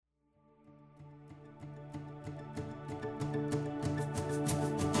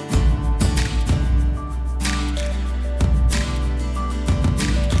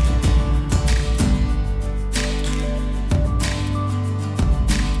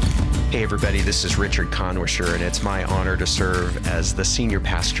Hey everybody, this is Richard Conwisher, and it's my honor to serve as the senior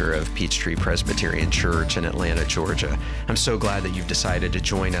pastor of Peachtree Presbyterian Church in Atlanta, Georgia. I'm so glad that you've decided to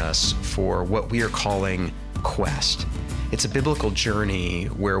join us for what we are calling Quest. It's a biblical journey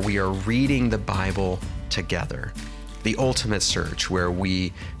where we are reading the Bible together. The ultimate search where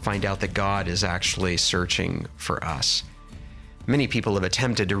we find out that God is actually searching for us. Many people have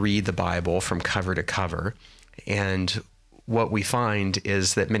attempted to read the Bible from cover to cover, and what we find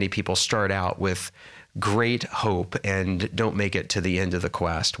is that many people start out with great hope and don't make it to the end of the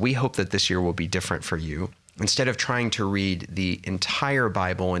quest. We hope that this year will be different for you. Instead of trying to read the entire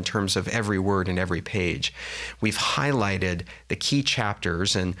Bible in terms of every word and every page, we've highlighted the key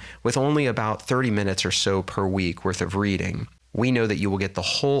chapters, and with only about 30 minutes or so per week worth of reading, we know that you will get the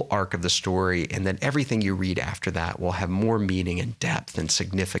whole arc of the story, and that everything you read after that will have more meaning and depth and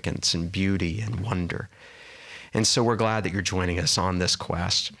significance and beauty and wonder. And so we're glad that you're joining us on this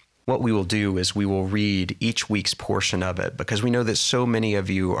quest. What we will do is we will read each week's portion of it, because we know that so many of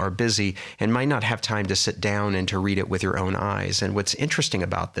you are busy and might not have time to sit down and to read it with your own eyes. And what's interesting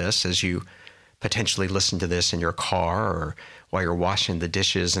about this, as you potentially listen to this in your car, or while you're washing the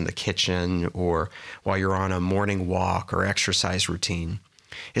dishes in the kitchen, or while you're on a morning walk or exercise routine,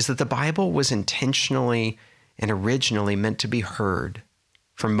 is that the Bible was intentionally and originally meant to be heard.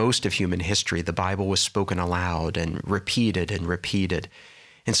 For most of human history, the Bible was spoken aloud and repeated and repeated.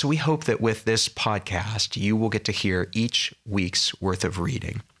 And so we hope that with this podcast, you will get to hear each week's worth of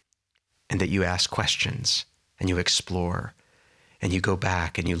reading, and that you ask questions and you explore and you go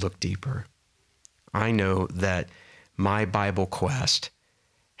back and you look deeper. I know that my Bible quest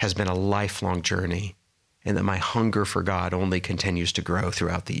has been a lifelong journey, and that my hunger for God only continues to grow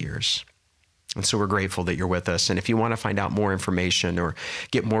throughout the years. And so we're grateful that you're with us. And if you want to find out more information or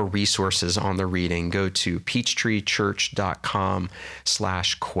get more resources on the reading, go to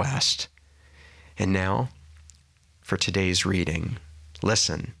peachtreechurch.com/quest. And now, for today's reading,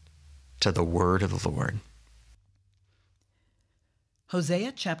 listen to the word of the Lord.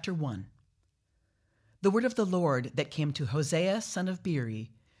 Hosea chapter 1. The word of the Lord that came to Hosea son of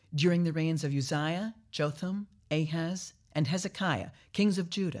Beeri during the reigns of Uzziah, Jotham, Ahaz, and Hezekiah, kings of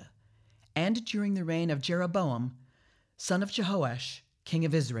Judah, and during the reign of Jeroboam, son of Jehoash, king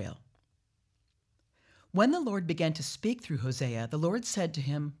of Israel. When the Lord began to speak through Hosea, the Lord said to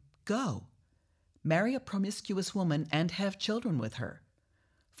him, "Go, marry a promiscuous woman and have children with her.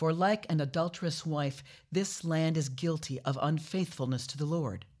 For like an adulterous wife, this land is guilty of unfaithfulness to the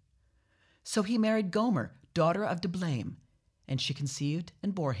Lord." So he married Gomer, daughter of Diblaim, and she conceived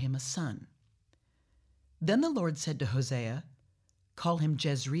and bore him a son. Then the Lord said to Hosea, "Call him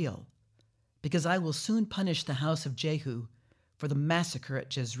Jezreel, because I will soon punish the house of Jehu for the massacre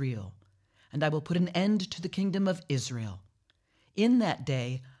at Jezreel, and I will put an end to the kingdom of Israel. In that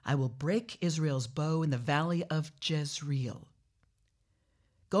day I will break Israel's bow in the valley of Jezreel."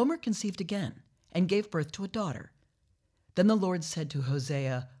 Gomer conceived again and gave birth to a daughter. Then the Lord said to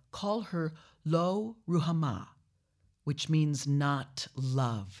Hosea, "Call her Lo Ruhamah, which means not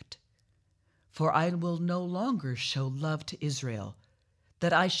loved. For I will no longer show love to Israel,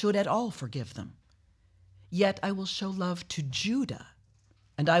 that I should at all forgive them. Yet I will show love to Judah,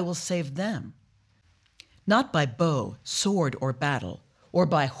 and I will save them, not by bow, sword, or battle, or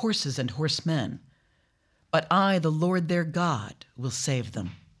by horses and horsemen, but I, the Lord their God, will save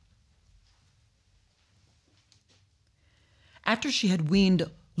them. After she had weaned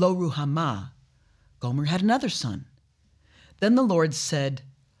Lo-ruhamah, Gomer had another son. Then the Lord said,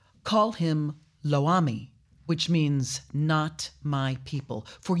 "Call him Lo-ammi, which means not my people,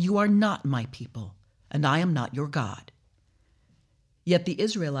 for you are not my people, and I am not your God. Yet the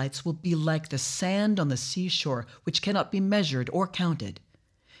Israelites will be like the sand on the seashore, which cannot be measured or counted.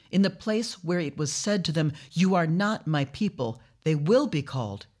 In the place where it was said to them, 'You are not my people,' they will be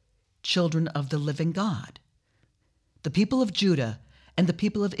called children of the living God. The people of Judah and the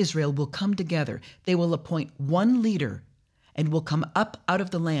people of Israel will come together. They will appoint one leader and will come up out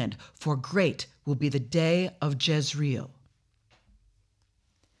of the land, for great will be the day of Jezreel."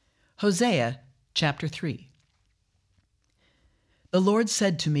 Hosea chapter 3. The Lord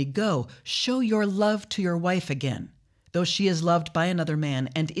said to me, "Go, show your love to your wife again, though she is loved by another man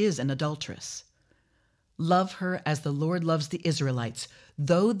and is an adulteress. Love her as the Lord loves the Israelites,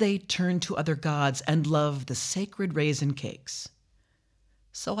 though they turn to other gods and love the sacred raisin cakes."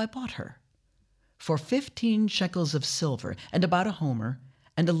 So I bought her for 15 shekels of silver, and about a homer,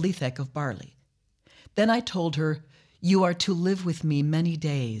 and a lethek of barley. Then I told her, "You are to live with me many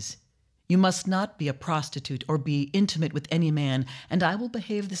days. You must not be a prostitute or be intimate with any man, and I will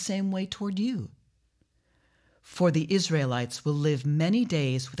behave the same way toward you. For the Israelites will live many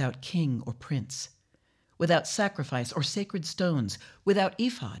days without king or prince, without sacrifice or sacred stones, without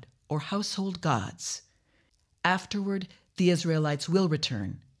ephod or household gods. Afterward, the Israelites will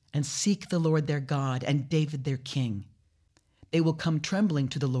return and seek the Lord their God and David their king. They will come trembling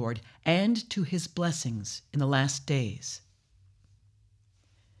to the Lord and to his blessings in the last days.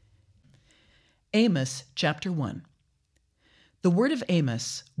 Amos chapter 1. The word of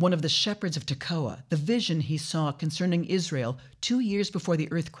Amos, one of the shepherds of Tekoa, the vision he saw concerning Israel 2 years before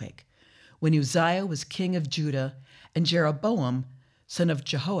the earthquake, when Uzziah was king of Judah and Jeroboam, son of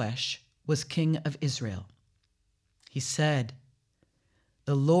Jehoash, was king of Israel. He said,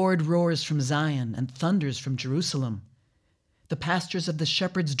 "The Lord roars from Zion and thunders from Jerusalem. The pastures of the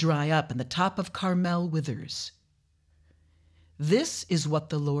shepherds dry up, and the top of Carmel withers." This is what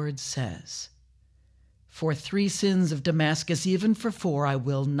the Lord says: "For 3 sins of Damascus, even for 4, I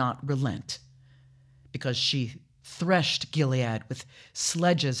will not relent, because she threshed Gilead with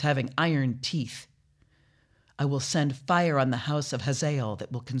sledges having iron teeth. I will send fire on the house of Hazael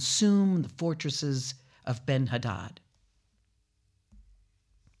that will consume the fortresses of Ben-Hadad.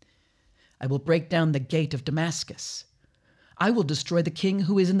 I will break down the gate of Damascus. I will destroy the king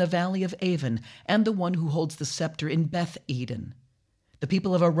who is in the valley of Avon, and the one who holds the scepter in Beth-Eden. The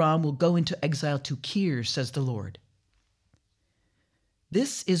people of Aram will go into exile to Kir, says the Lord.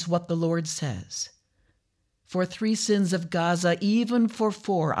 This is what the Lord says: For 3 sins of Gaza, even for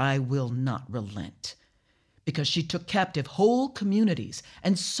 4, I will not relent, because she took captive whole communities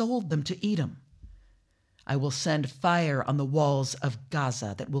and sold them to Edom. I will send fire on the walls of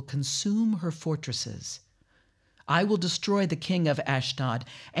Gaza that will consume her fortresses. I will destroy the king of Ashdod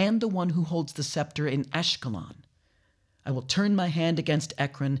and the one who holds the scepter in Ashkelon. I will turn my hand against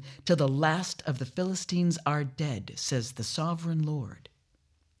Ekron till the last of the Philistines are dead, says the sovereign Lord.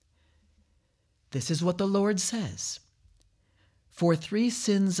 This is what the Lord says: For 3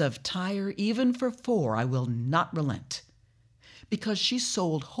 sins of Tyre, even for 4, I will not relent, because she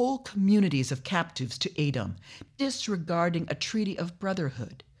sold whole communities of captives to Edom, disregarding a treaty of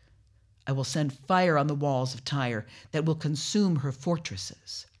brotherhood. I will send fire on the walls of Tyre that will consume her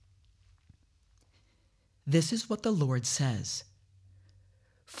fortresses. This is what the Lord says: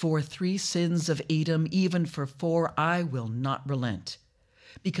 For 3 sins of Edom, even for 4, I will not relent,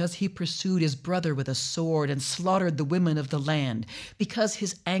 because he pursued his brother with a sword and slaughtered the women of the land, because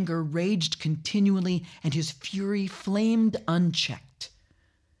his anger raged continually and his fury flamed unchecked.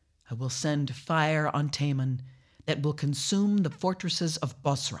 I will send fire on Taman that will consume the fortresses of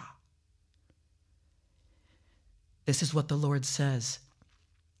Bosra. This is what the Lord says: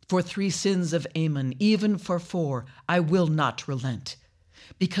 For 3 sins of Ammon, even for 4, I will not relent,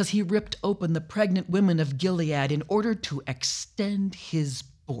 because he ripped open the pregnant women of Gilead in order to extend his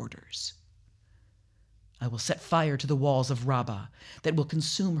borders. I will set fire to the walls of Rabbah that will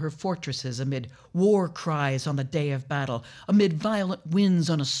consume her fortresses amid war cries on the day of battle, amid violent winds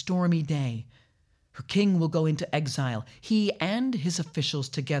on a stormy day. Her king will go into exile, he and his officials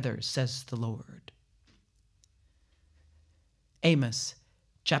together, says the Lord. Amos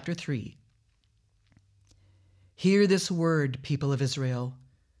chapter 3. Hear this word, people of Israel,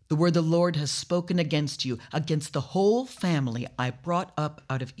 the word the Lord has spoken against you, against the whole family I brought up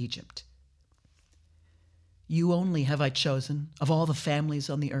out of Egypt. You only have I chosen of all the families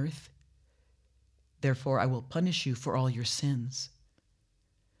on the earth. Therefore I will punish you for all your sins.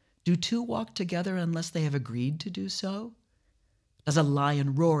 Do 2 walk together unless they have agreed to do so? Does a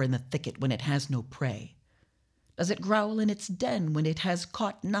lion roar in the thicket when it has no prey? Does it growl in its den when it has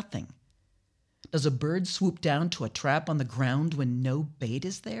caught nothing? Does a bird swoop down to a trap on the ground when no bait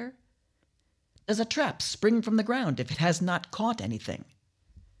is there? Does a trap spring from the ground if it has not caught anything?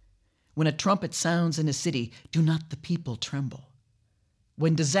 When a trumpet sounds in a city, do not the people tremble?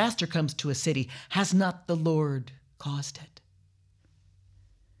 When disaster comes to a city, has not the Lord caused it?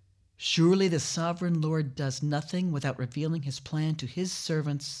 Surely the sovereign Lord does nothing without revealing his plan to his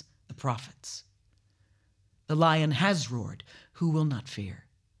servants, the prophets. The lion has roared, who will not fear?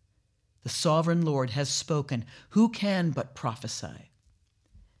 The sovereign Lord has spoken, who can but prophesy?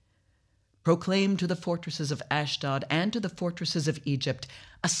 Proclaim to the fortresses of Ashdod and to the fortresses of Egypt,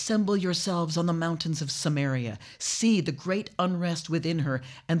 assemble yourselves on the mountains of Samaria. See the great unrest within her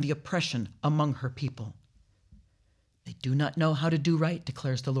and the oppression among her people. They do not know how to do right,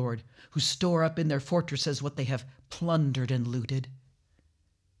 declares the Lord, who store up in their fortresses what they have plundered and looted.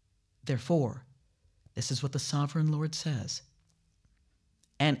 Therefore, this is what the sovereign Lord says: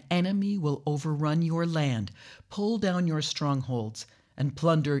 An enemy will overrun your land, pull down your strongholds, and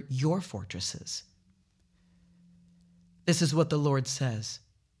plunder your fortresses. This is what the Lord says: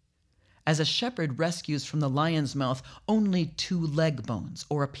 As a shepherd rescues from the lion's mouth only 2 leg bones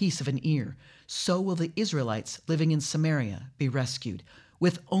or a piece of an ear, so will the Israelites living in Samaria be rescued,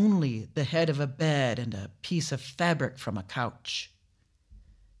 with only the head of a bed and a piece of fabric from a couch.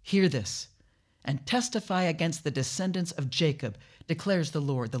 Hear this, and testify against the descendants of Jacob, declares the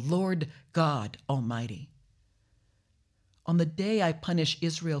Lord God Almighty. On the day I punish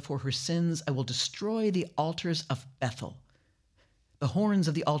Israel for her sins, I will destroy the altars of Bethel. The horns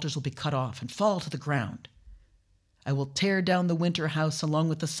of the altars will be cut off and fall to the ground. I will tear down the winter house along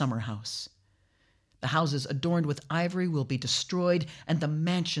with the summer house. The houses adorned with ivory will be destroyed, and the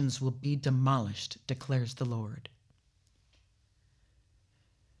mansions will be demolished, declares the Lord.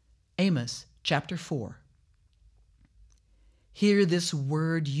 Amos chapter 4. Hear this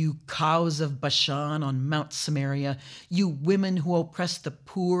word, you cows of Bashan on Mount Samaria, you women who oppress the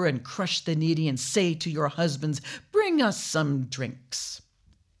poor and crush the needy, and say to your husbands, bring us some drinks.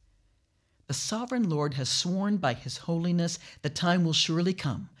 The sovereign Lord has sworn by his holiness, the time will surely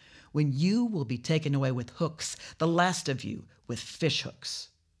come when you will be taken away with hooks, the last of you with fish hooks.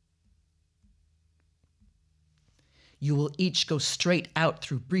 You will each go straight out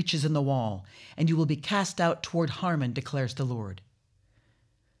through breaches in the wall, and you will be cast out toward Harmon, declares the Lord.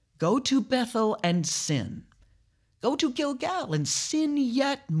 Go to Bethel and sin. Go to Gilgal and sin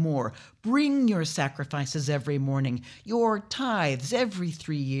yet more. Bring your sacrifices every morning, your tithes every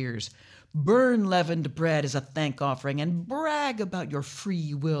 3 years. Burn leavened bread as a thank offering, and brag about your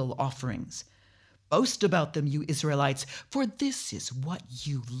free will offerings. Boast about them, you Israelites, for this is what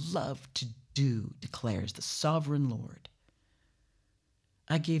you love to do, declares the sovereign Lord.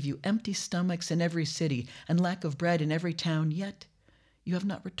 I gave you empty stomachs in every city and lack of bread in every town, yet you have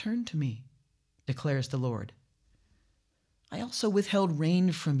not returned to me, declares the Lord. I also withheld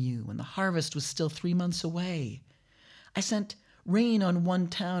rain from you when the harvest was still 3 months away. I sent rain on one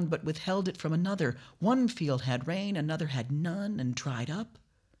town, but withheld it from another. One field had rain, another had none and dried up.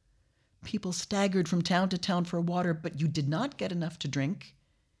 People staggered from town to town for water, but you did not get enough to drink.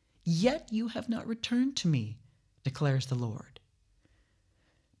 Yet you have not returned to me, declares the Lord.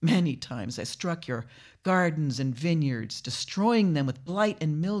 Many times I struck your gardens and vineyards, destroying them with blight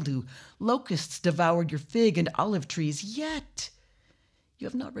and mildew. Locusts devoured your fig and olive trees, yet you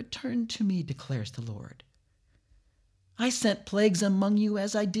have not returned to me, declares the Lord. I sent plagues among you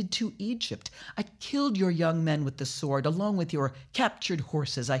as I did to Egypt. I killed your young men with the sword, along with your captured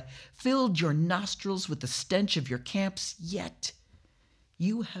horses. I filled your nostrils with the stench of your camps, yet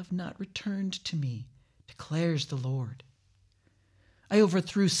you have not returned to me, declares the Lord. I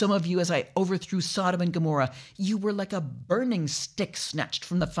overthrew some of you as I overthrew Sodom and Gomorrah. You were like a burning stick snatched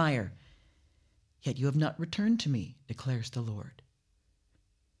from the fire. Yet you have not returned to me, declares the Lord.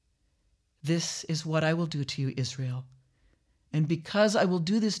 This is what I will do to you, Israel. And because I will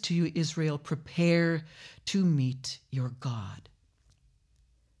do this to you, Israel, prepare to meet your God.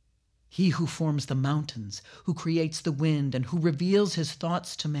 He who forms the mountains, who creates the wind, and who reveals his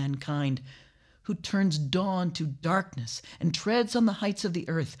thoughts to mankind, who turns dawn to darkness and treads on the heights of the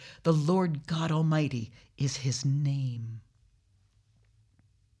earth, the Lord God Almighty is his name.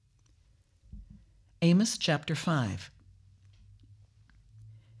 Amos chapter 5.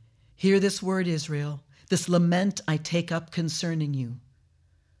 Hear this word, Israel, this lament I take up concerning you.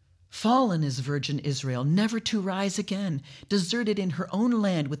 Fallen is virgin Israel, never to rise again, deserted in her own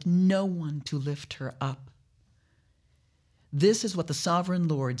land with no one to lift her up. This is what the sovereign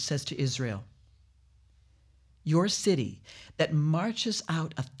Lord says to Israel. Your city that marches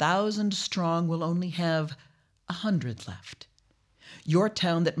out 1,000 strong will only have 100 left. Your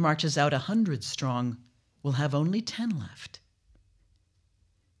town that marches out 100 strong will have only 10 left.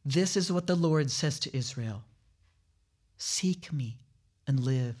 This is what the Lord says to Israel. Seek me and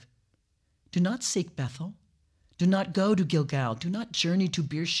live. Do not seek Bethel. Do not go to Gilgal. Do not journey to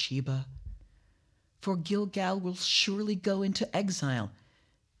Beersheba. For Gilgal will surely go into exile,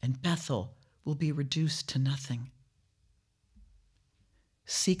 and Bethel will be reduced to nothing.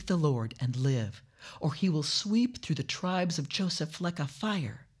 Seek the Lord and live, or he will sweep through the tribes of Joseph like a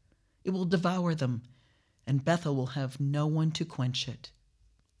fire. It will devour them, and Bethel will have no one to quench it.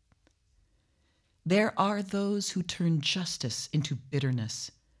 There are those who turn justice into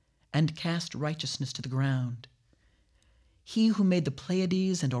bitterness and cast righteousness to the ground. He who made the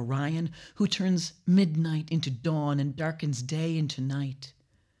Pleiades and Orion, who turns midnight into dawn and darkens day into night,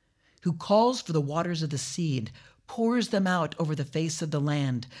 who calls for the waters of the sea and pours them out over the face of the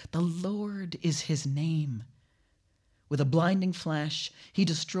land. The Lord is his name. With a blinding flash, he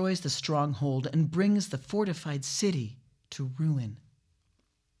destroys the stronghold and brings the fortified city to ruin.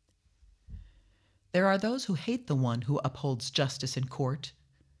 There are those who hate the one who upholds justice in court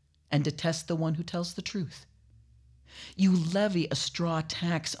and detest the one who tells the truth. You levy a straw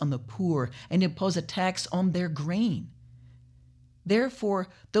tax on the poor and impose a tax on their grain. Therefore,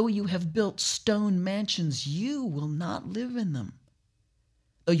 though you have built stone mansions, you will not live in them.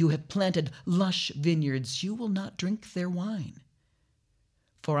 Though you have planted lush vineyards, you will not drink their wine.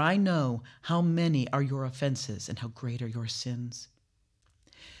 For I know how many are your offenses and how great are your sins.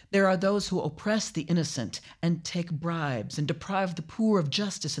 There are those who oppress the innocent and take bribes and deprive the poor of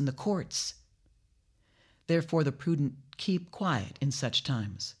justice in the courts. Therefore the prudent keep quiet in such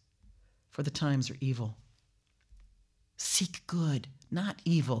times, for the times are evil. Seek good, not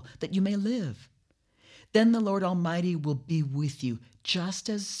evil, that you may live. Then the Lord Almighty will be with you, just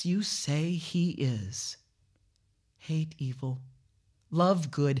as you say he is. Hate evil,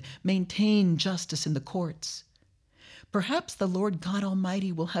 love good, maintain justice in the courts. Perhaps the Lord God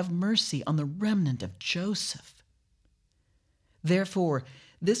Almighty will have mercy on the remnant of Joseph. Therefore,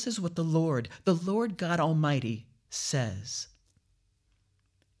 this is what the Lord God Almighty, says.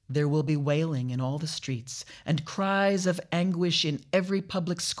 There will be wailing in all the streets and cries of anguish in every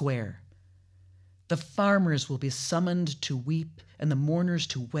public square. The farmers will be summoned to weep and the mourners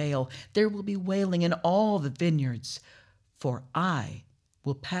to wail. There will be wailing in all the vineyards, for I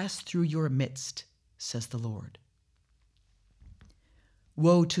will pass through your midst, says the Lord.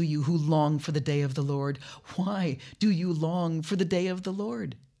 Woe to you who long for the day of the Lord. Why do you long for the day of the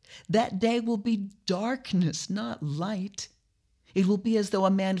Lord? That day will be darkness, not light. It will be as though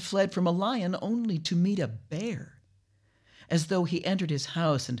a man fled from a lion only to meet a bear, as though he entered his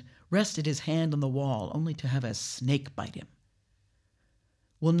house and rested his hand on the wall only to have a snake bite him.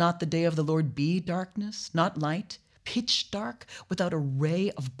 Will not the day of the Lord be darkness, not light, pitch dark, without a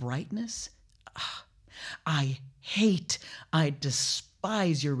ray of brightness? I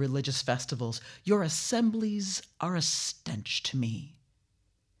despise your religious festivals. Your assemblies are a stench to me.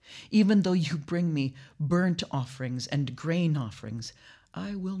 Even though you bring me burnt offerings and grain offerings,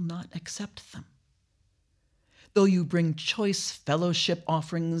 I will not accept them. Though you bring choice fellowship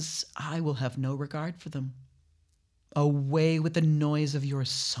offerings, I will have no regard for them. Away with the noise of your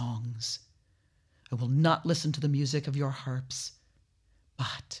songs. I will not listen to the music of your harps.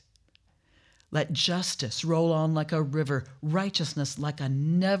 But let justice roll on like a river, righteousness like a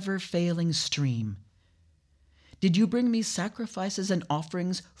never-failing stream. Did you bring me sacrifices and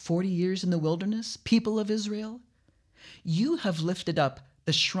offerings 40 years in the wilderness, people of Israel? You have lifted up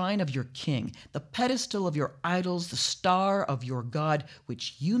the shrine of your king, the pedestal of your idols, the star of your God,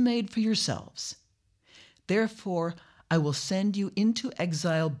 which you made for yourselves. Therefore, I will send you into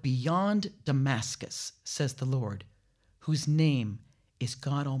exile beyond Damascus, says the Lord, whose name is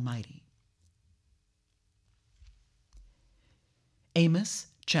God Almighty. Amos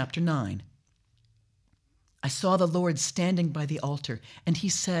chapter 9. I saw the Lord standing by the altar, and he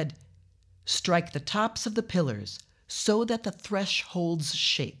said, strike the tops of the pillars so that the thresholds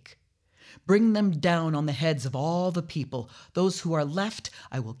shake. Bring them down on the heads of all the people. Those who are left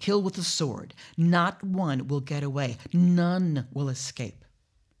I will kill with the sword. Not one will get away. None will escape.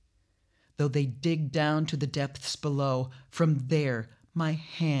 Though they dig down to the depths below, from there my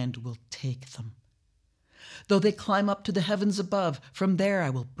hand will take them. Though they climb up to the heavens above, from there I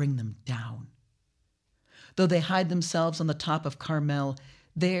will bring them down. Though they hide themselves on the top of Carmel,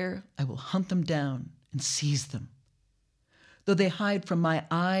 there I will hunt them down and seize them. Though they hide from my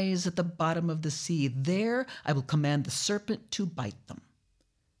eyes at the bottom of the sea, there I will command the serpent to bite them.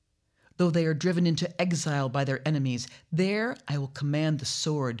 Though they are driven into exile by their enemies, there I will command the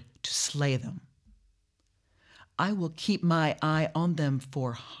sword to slay them. I will keep my eye on them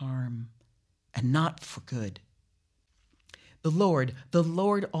for harm and not for good. The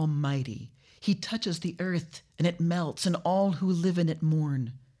Lord Almighty, he touches the earth, and it melts, and all who live in it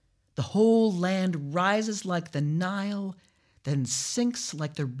mourn. The whole land rises like the Nile, then sinks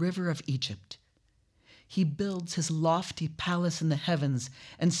like the river of Egypt. He builds his lofty palace in the heavens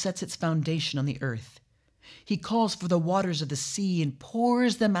and sets its foundation on the earth. He calls for the waters of the sea and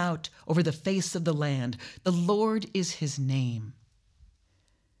pours them out over the face of the land. The Lord is his name.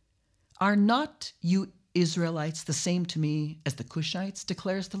 Are not you Israelites the same to me as the Cushites,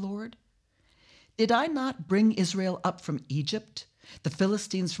 declares the Lord? Did I not bring Israel up from Egypt, the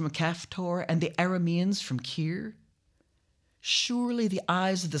Philistines from Caphtor, and the Arameans from Kir? Surely the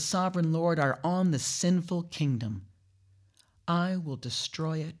eyes of the sovereign Lord are on the sinful kingdom. I will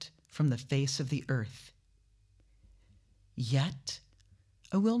destroy it from the face of the earth. Yet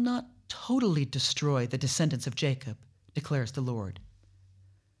I will not totally destroy the descendants of Jacob, declares the Lord.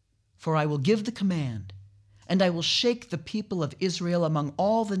 For I will give the command, and I will shake the people of Israel among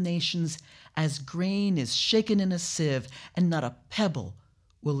all the nations as grain is shaken in a sieve, and not a pebble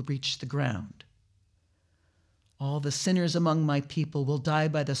will reach the ground. All the sinners among my people will die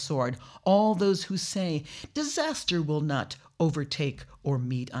by the sword, all those who say, disaster will not overtake or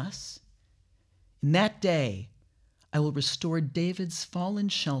meet us. In that day, I will restore David's fallen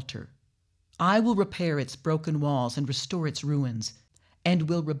shelter. I will repair its broken walls and restore its ruins, and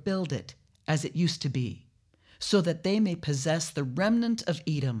will rebuild it as it used to be, so that they may possess the remnant of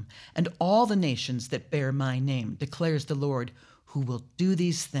Edom and all the nations that bear my name, declares the Lord, who will do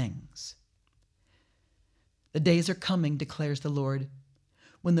these things. The days are coming, declares the Lord,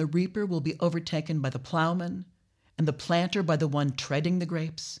 when the reaper will be overtaken by the plowman, and the planter by the one treading the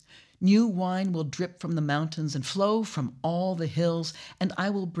grapes. New wine will drip from the mountains and flow from all the hills, and I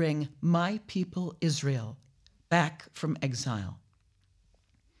will bring my people Israel back from exile.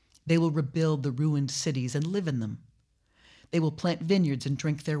 They will rebuild the ruined cities and live in them. They will plant vineyards and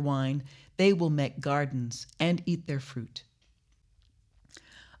drink their wine. They will make gardens and eat their fruit.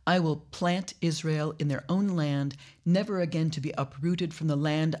 I will plant Israel in their own land, never again to be uprooted from the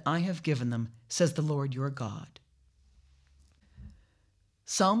land I have given them, says the Lord your God.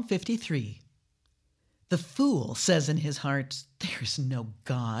 Psalm 53. The fool says in his heart, there is no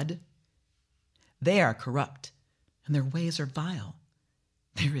God. They are corrupt, and their ways are vile.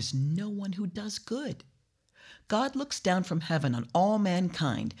 There is no one who does good. God looks down from heaven on all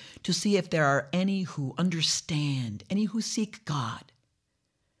mankind to see if there are any who understand, any who seek God.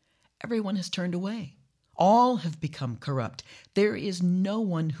 Everyone has turned away. All have become corrupt. There is no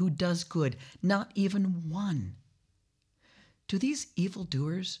one who does good, not even one. Do these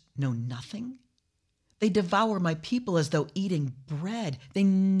evildoers know nothing? They devour my people as though eating bread. They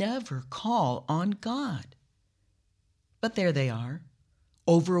never call on God. But there they are,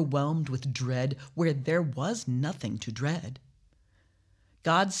 overwhelmed with dread where there was nothing to dread.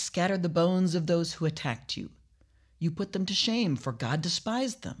 God scattered the bones of those who attacked you. You put them to shame, for God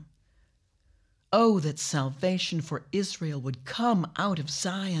despised them. Oh, that salvation for Israel would come out of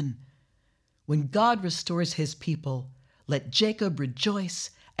Zion. When God restores his people, let Jacob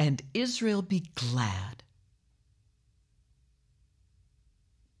rejoice and Israel be glad.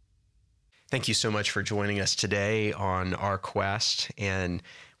 Thank you so much for joining us today on our quest, and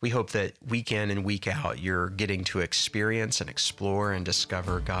we hope that week in and week out you're getting to experience and explore and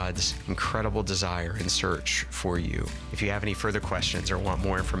discover God's incredible desire and search for you. If you have any further questions or want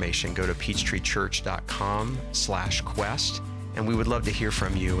more information, go to peachtreechurch.com/quest, and we would love to hear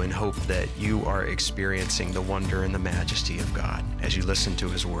from you and hope that you are experiencing the wonder and the majesty of God as you listen to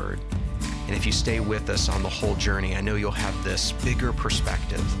his word. And if you stay with us on the whole journey, I know you'll have this bigger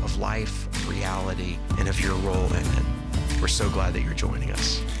perspective of life, of reality, and of your role in it. We're so glad that you're joining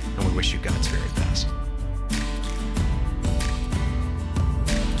us, and we wish you God's very best.